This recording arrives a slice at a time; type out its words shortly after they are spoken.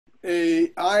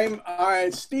I'm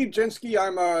Steve Zdzinski.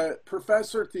 I'm a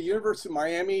professor at the University of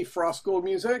Miami Frost School of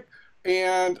Music,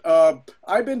 and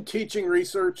I've been teaching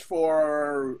research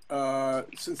for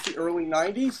since the early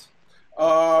 '90s,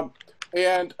 uh,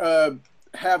 and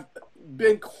have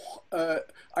been.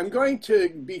 I'm going to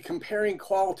be comparing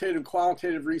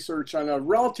qualitative research on a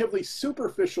relatively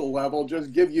superficial level,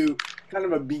 just give you kind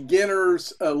of a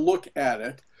beginner's look at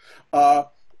it. Uh,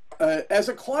 as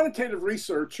a quantitative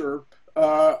researcher,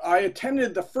 I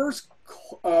attended the first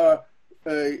a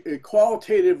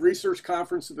qualitative research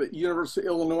conference at the University of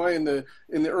Illinois in the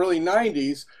early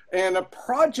 '90s, and a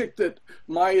project that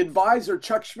my advisor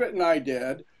Chuck Schmidt and I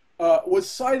did was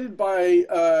cited by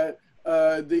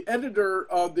the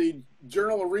editor of the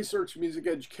Journal of Research Music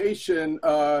Education,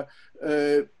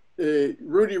 Rudy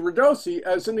Radosi,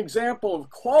 as an example of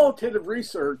qualitative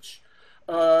research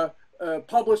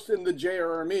published in the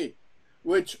JRME,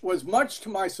 which was much to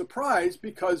my surprise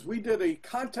because we did a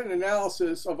content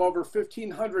analysis of over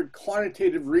 1,500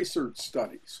 quantitative research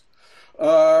studies.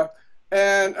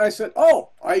 And I said, oh,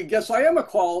 I guess I am a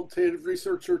qualitative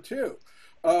researcher too.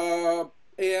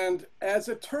 And as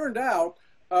it turned out,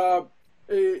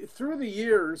 through the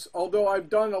years, although I've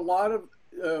done a lot of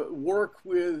work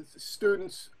with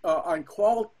students on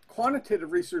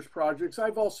quantitative research projects,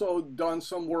 I've also done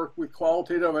some work with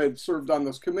qualitative. I've served on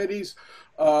those committees.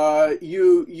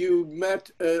 You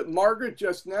met Margaret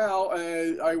just now.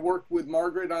 I worked with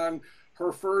Margaret on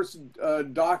her first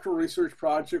doctoral research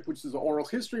project, which is an oral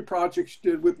history project she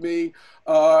did with me,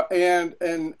 and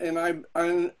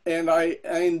I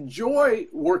enjoy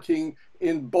working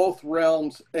in both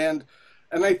realms. And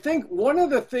I think one of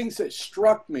the things that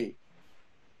struck me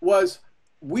was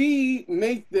we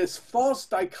make this false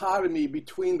dichotomy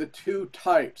between the two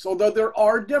types, although there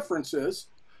are differences,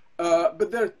 but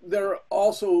there are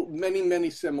also many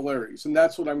similarities, and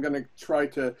that's what I'm going to try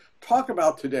to talk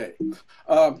about today.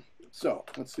 So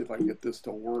let's see if I can get this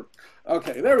to work.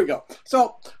 Okay, there we go.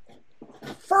 So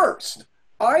first,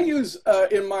 I use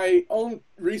in my own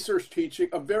research teaching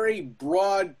a very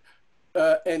broad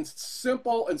and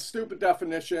simple and stupid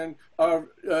definition of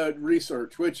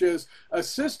research, which is a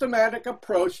systematic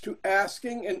approach to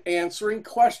asking and answering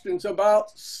questions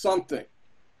about something.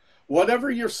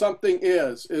 Whatever your something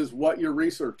is what you're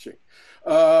researching.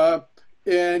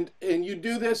 And you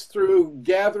do this through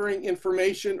gathering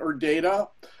information or data.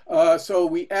 So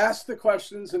we ask the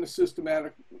questions in a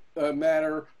systematic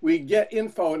manner, we get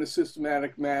info in a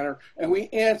systematic manner, and we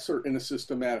answer in a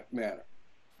systematic manner.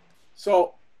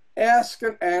 So ask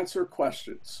and answer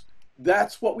questions.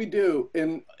 That's what we do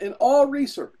in all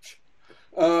research.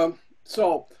 And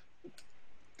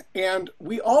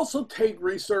we also take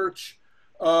research,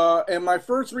 and my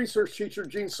first research teacher,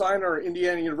 Gene Siner at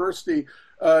Indiana University,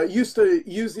 used to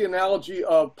use the analogy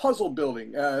of puzzle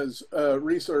building as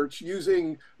research,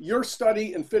 using your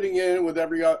study and fitting in with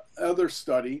every other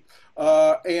study.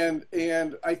 And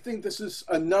I think this is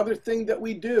another thing that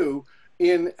we do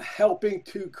in helping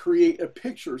to create a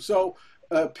picture. So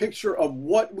a picture of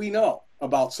what we know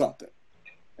about something.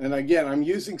 And again, I'm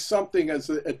using something as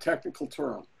a technical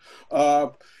term.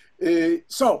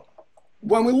 So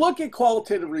when we look at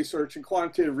qualitative research and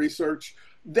quantitative research,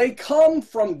 they come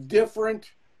from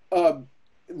different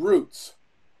roots.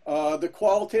 The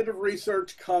quantitative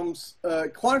research comes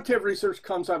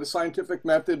out of scientific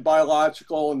method,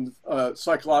 biological and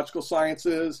psychological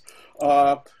sciences,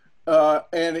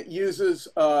 and it uses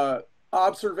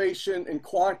observation and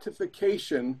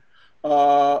quantification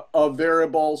of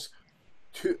variables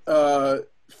to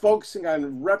focusing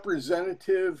on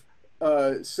representative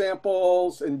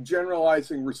samples and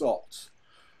generalizing results.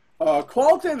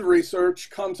 Qualitative research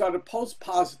comes out of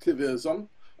post-positivism,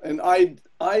 an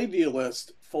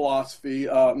idealist philosophy,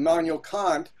 Immanuel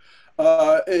Kant,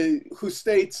 who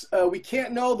states we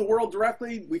can't know the world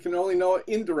directly, we can only know it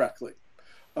indirectly.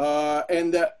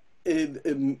 And that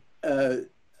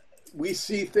we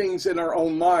see things in our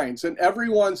own minds, and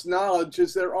everyone's knowledge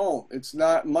is their own. It's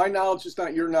not, my knowledge is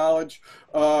not your knowledge.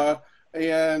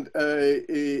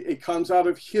 It comes out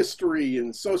of history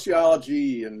and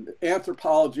sociology and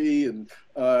anthropology and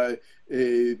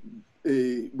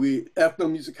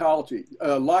ethnomusicology,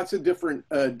 lots of different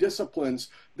disciplines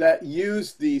that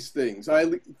use these things.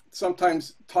 I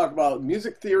sometimes talk about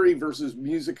music theory versus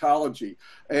musicology,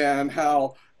 and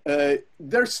how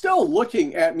they're still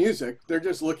looking at music, they're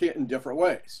just looking at it in different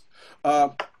ways.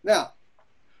 Now,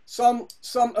 some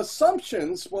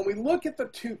assumptions when we look at the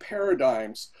two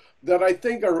paradigms that I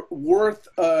think are worth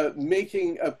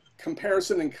making a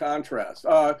comparison and contrast.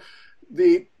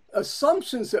 The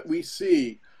assumptions that we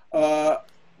see, wait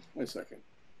a second.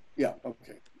 Yeah,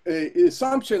 okay.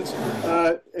 Assumptions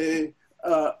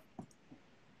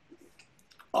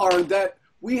are that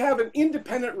we have an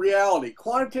independent reality.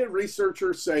 Quantitative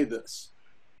researchers say this.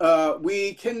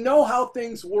 We can know how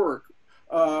things work.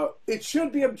 It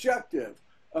should be objective.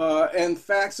 And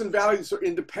facts and values are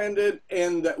independent,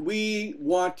 and that we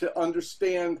want to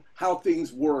understand how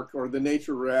things work or the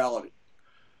nature of reality.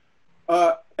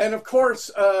 And of course,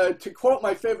 to quote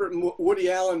my favorite Woody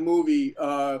Allen movie,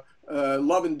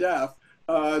 Love and Death,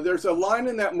 there's a line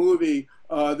in that movie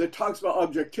that talks about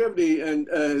objectivity, and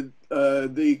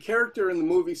the character in the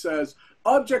movie says,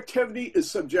 objectivity is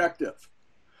subjective.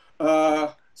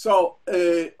 So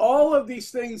all of these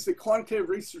things that quantitative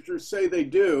researchers say they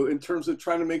do in terms of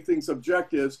trying to make things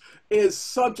objectives is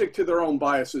subject to their own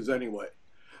biases anyway.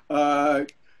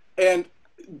 And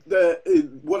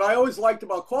what I always liked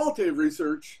about qualitative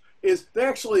research is they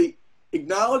actually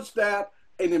acknowledge that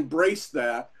and embrace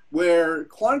that, where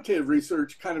quantitative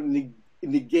research kind of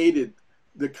negated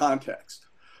the context.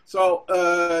 So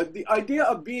the idea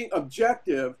of being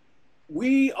objective,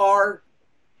 we are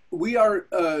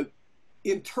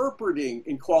interpreting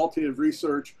in qualitative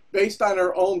research based on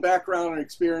our own background and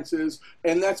experiences,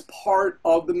 and that's part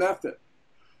of the method.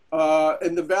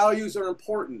 And the values are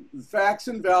important. The facts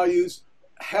and values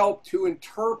help to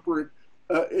interpret,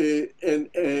 and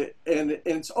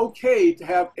it's okay to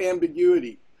have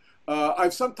ambiguity.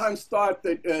 I've sometimes thought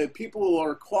that people who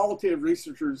are qualitative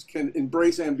researchers can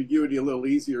embrace ambiguity a little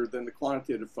easier than the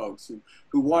quantitative folks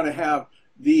who want to have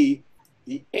the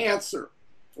answer.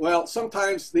 Well,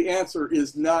 sometimes the answer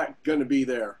is not going to be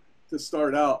there to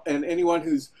start out, and anyone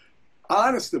who's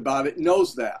honest about it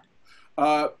knows that.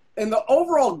 And the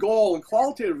overall goal in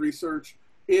qualitative research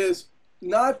is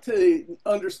not to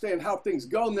understand how things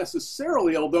go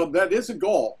necessarily, although that is a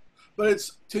goal, but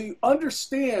it's to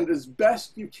understand as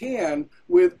best you can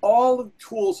with all the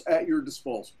tools at your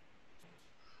disposal.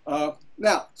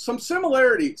 Now, some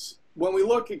similarities when we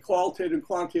look at qualitative and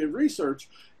quantitative research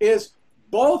is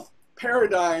both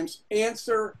paradigms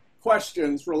answer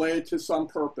questions related to some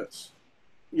purpose.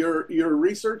 You're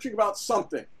researching about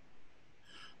something.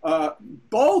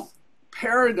 Both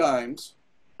paradigms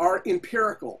are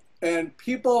empirical, and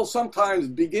people sometimes,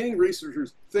 beginning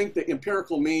researchers, think that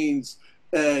empirical means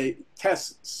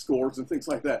test scores and things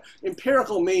like that.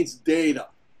 Empirical means data.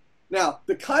 Now,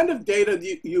 the kind of data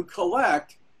you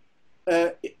collect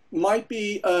it might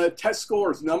be test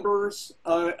scores, numbers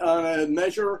on a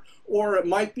measure, or it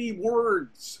might be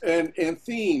words and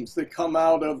themes that come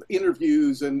out of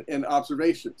interviews and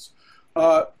observations.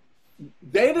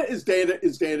 Data is data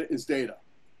is data is data.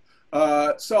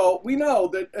 So we know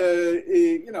that,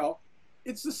 you know,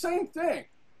 it's the same thing.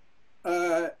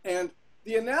 And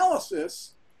the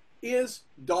analysis is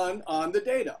done on the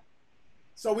data.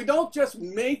 So we don't just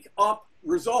make up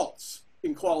results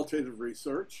in qualitative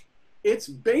research. It's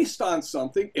based on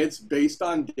something. It's based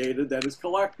on data that is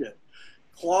collected.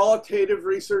 Qualitative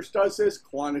research does this.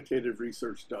 Quantitative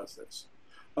research does this.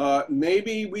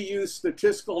 Maybe we use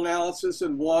statistical analysis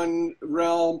in one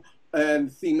realm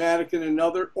and thematic in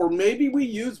another, or maybe we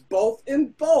use both in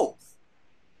both.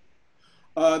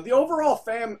 The overall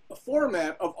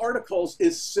format of articles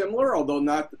is similar, although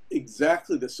not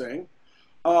exactly the same.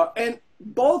 And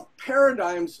both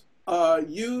paradigms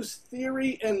use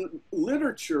theory and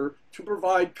literature to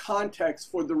provide context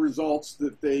for the results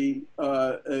that they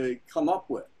come up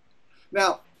with.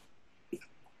 Now,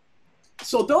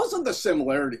 so those are the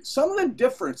similarities. Some of the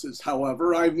differences,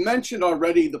 however, I've mentioned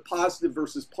already the positive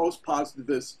versus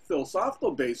post-positivist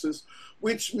philosophical basis,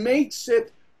 which makes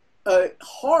it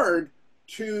hard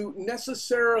to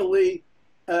necessarily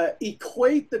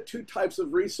equate the two types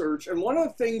of research. And one of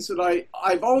the things that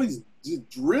I've always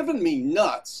driven me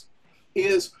nuts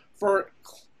is for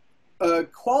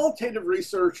qualitative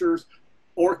researchers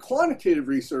or quantitative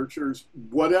researchers,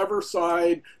 whatever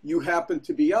side you happen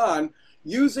to be on,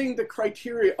 using the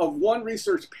criteria of one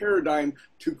research paradigm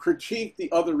to critique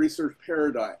the other research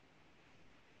paradigm.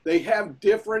 They have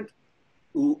different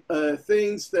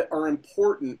things that are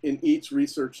important in each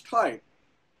research type.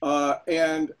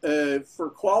 And for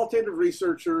qualitative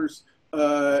researchers,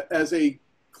 as a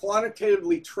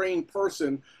quantitatively trained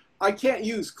person, I can't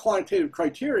use quantitative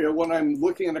criteria when I'm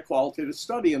looking at a qualitative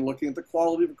study and looking at the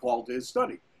quality of a qualitative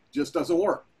study. It just doesn't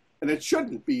work. And it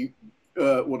shouldn't be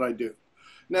what I do.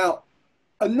 Now,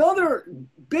 another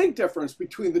big difference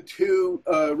between the two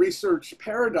research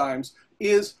paradigms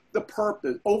is the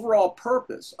purpose, overall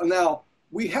purpose. Now,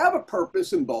 we have a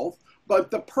purpose in both, but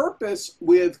the purpose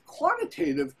with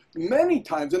quantitative many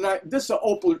times, and this is an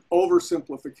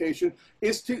oversimplification,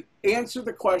 is to answer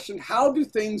the question, how do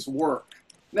things work?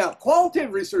 Now,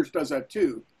 qualitative research does that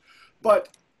too, but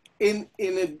in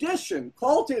addition,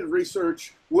 qualitative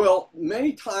research will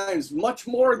many times, much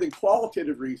more than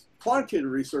quantitative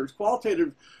research,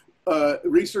 qualitative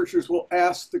researchers will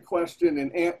ask the question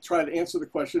and try to answer the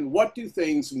question, what do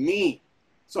things mean?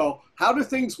 So how do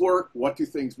things work? What do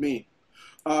things mean?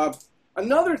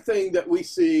 Another thing that we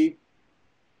see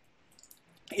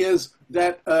is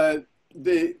that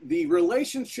the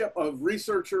relationship of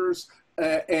researchers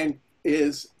and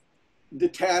is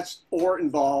detached or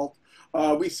involved.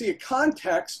 We see a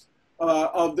context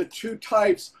of the two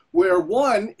types where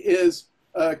one is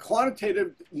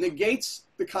quantitative negates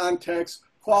the context,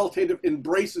 qualitative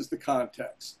embraces the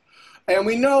context. And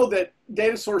we know that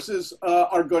data sources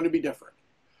are going to be different.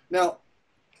 Now,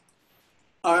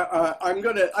 I'm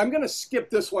gonna skip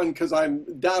this one because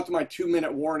I'm down to my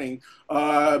 2-minute warning,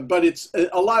 but it's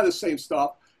a lot of the same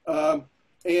stuff.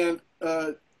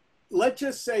 Let's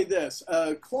just say this: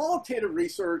 qualitative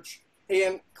research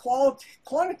and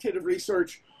quantitative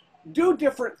research do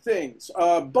different things.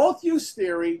 Both use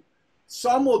theory.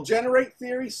 Some will generate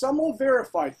theory. Some will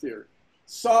verify theory.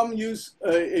 Some use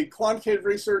a quantitative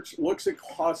research looks at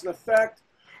cause and effect.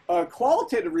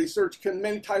 Qualitative research can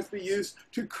many times be used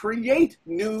to create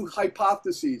new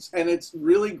hypotheses, and it's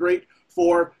really great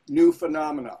for new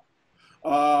phenomena.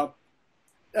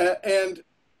 And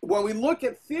when we look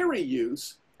at theory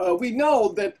use, we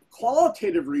know that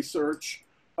qualitative research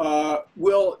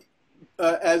will,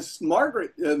 as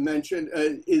Margaret mentioned,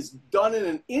 is done in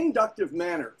an inductive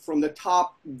manner from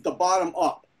the bottom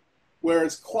up.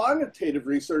 Whereas quantitative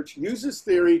research uses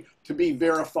theory to be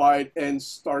verified and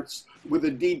starts with a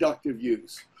deductive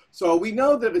use. So we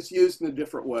know that it's used in a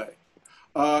different way.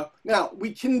 Now,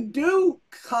 we can do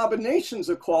combinations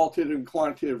of qualitative and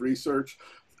quantitative research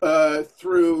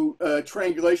through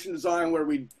triangulation design, where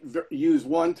we use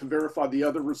one to verify the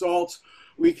other results.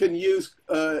 We can use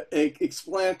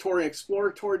explanatory and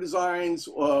exploratory designs.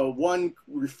 One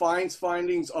refines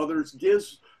findings, others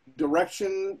gives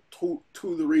direction to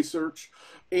the research,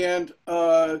 and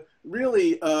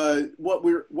really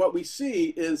what we see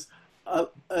is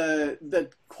that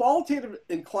qualitative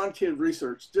and quantitative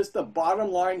research, just the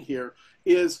bottom line here,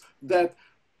 is that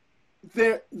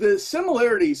the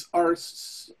similarities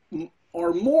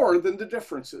are more than the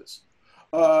differences.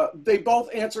 They both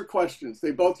answer questions.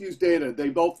 They both use data. They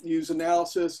both use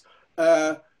analysis.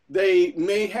 They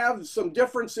may have some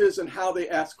differences in how they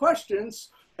ask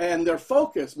questions and their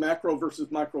focus, macro versus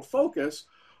micro focus,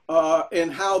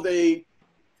 and how they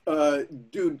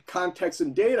do context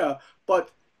and data.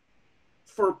 But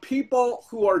for people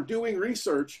who are doing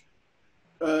research,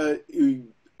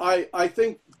 I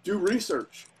think do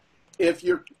research. If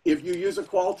you use a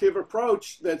qualitative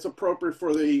approach that's appropriate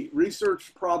for the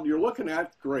research problem you're looking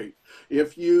at, great.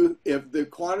 If the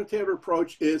quantitative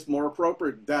approach is more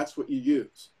appropriate, that's what you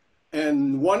use.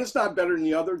 And one is not better than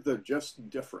the other; they're just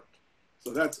different.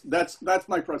 So that's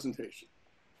my presentation.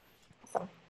 Awesome.